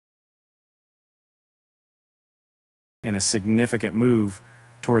In a significant move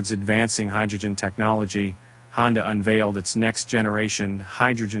towards advancing hydrogen technology, Honda unveiled its next-generation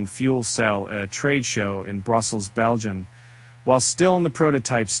hydrogen fuel cell at a trade show in Brussels, Belgium. While still in the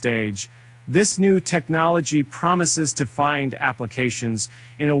prototype stage, this new technology promises to find applications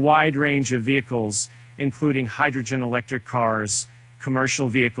in a wide range of vehicles, including hydrogen electric cars, commercial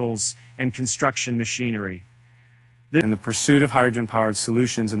vehicles, and construction machinery. And the pursuit of hydrogen-powered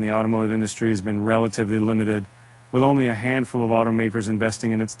solutions in the automotive industry has been relatively limited, with only a handful of automakers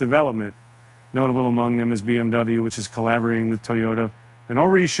investing in its development. Notable among them is BMW, which is collaborating with Toyota and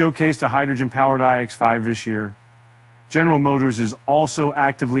already showcased a hydrogen-powered iX5 this year. General Motors is also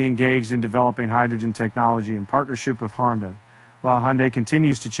actively engaged in developing hydrogen technology in partnership with Honda, while Hyundai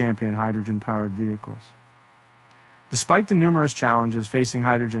continues to champion hydrogen-powered vehicles. Despite the numerous challenges facing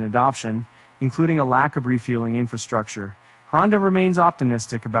hydrogen adoption, including a lack of refueling infrastructure, Honda remains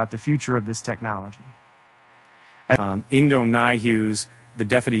optimistic about the future of this technology. Indo Nihus, the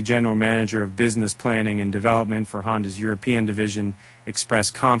Deputy General Manager of Business Planning and Development for Honda's European division,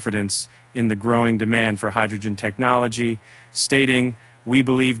 expressed confidence in the growing demand for hydrogen technology, stating, "We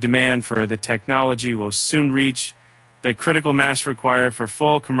believe demand for the technology will soon reach the critical mass required for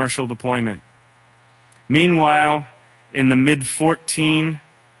full commercial deployment." Meanwhile, in the mid-14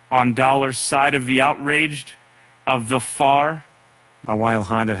 on dollar side of the outraged of the far, while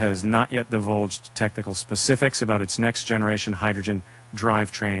Honda has not yet divulged technical specifics about its next-generation hydrogen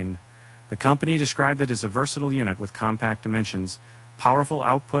drivetrain, the company described it as a versatile unit with compact dimensions, powerful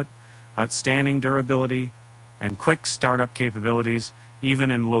output, outstanding durability, and quick startup capabilities,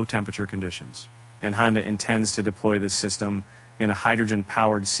 even in low-temperature conditions. And Honda intends to deploy this system in a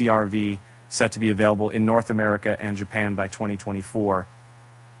hydrogen-powered CR-V set to be available in North America and Japan by 2024.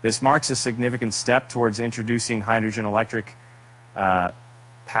 This marks a significant step towards introducing hydrogen-electric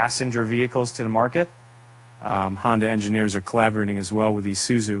passenger vehicles to the market. Honda engineers are collaborating as well with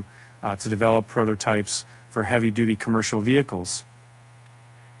Isuzu to develop prototypes for heavy-duty commercial vehicles.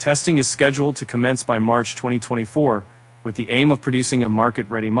 Testing is scheduled to commence by March 2024, with the aim of producing a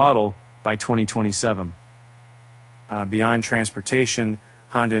market-ready model by 2027. Beyond transportation,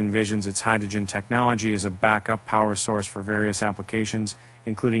 Honda envisions its hydrogen technology as a backup power source for various applications,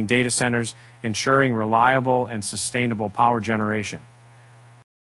 including data centers, ensuring reliable and sustainable power generation.